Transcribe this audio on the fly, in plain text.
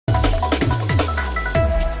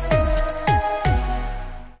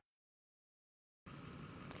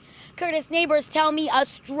Curtis, neighbors tell me a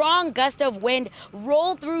strong gust of wind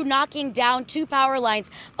rolled through, knocking down 2 power lines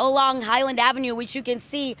along Highland Avenue, which you can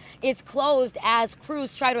see is closed as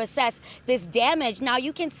crews try to assess this damage. Now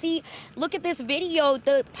you can see, look at this video,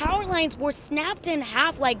 the power lines were snapped in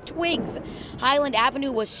half like twigs. Highland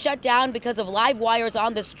Avenue was shut down because of live wires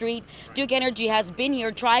on the street. Duke Energy has been here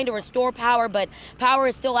trying to restore power, but power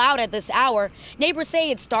is still out at this hour. Neighbors say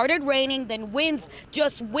it started raining, then winds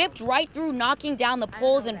just whipped right through, knocking down the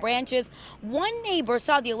poles and branches. One neighbor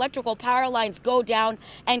saw the electrical power lines go down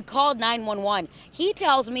and called 911. He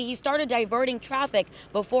tells me he started diverting traffic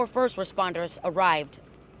before first responders arrived.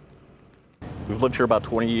 We've lived here about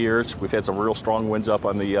 20 years. We've had some real strong winds up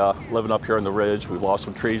on the, living up here on the ridge. We've lost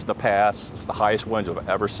some trees in the past. It's the highest winds I've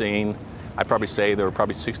ever seen. I'd probably say there were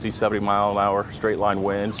probably 60, 70 mile an hour straight line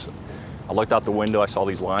winds. I looked out the window, I saw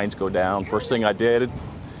these lines go down. First thing I did,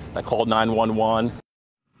 I called 911.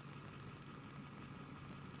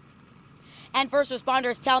 And first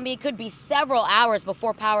responders tell me it could be several hours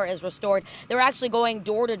before power is restored. They're actually going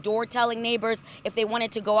door to door telling neighbors if they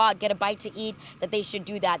wanted to go out, get a bite to eat, that they should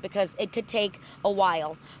do that because it could take a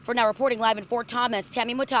while. For now, reporting live in Fort Thomas,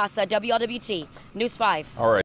 Tammy Mutasa, WLWT News 5. All right.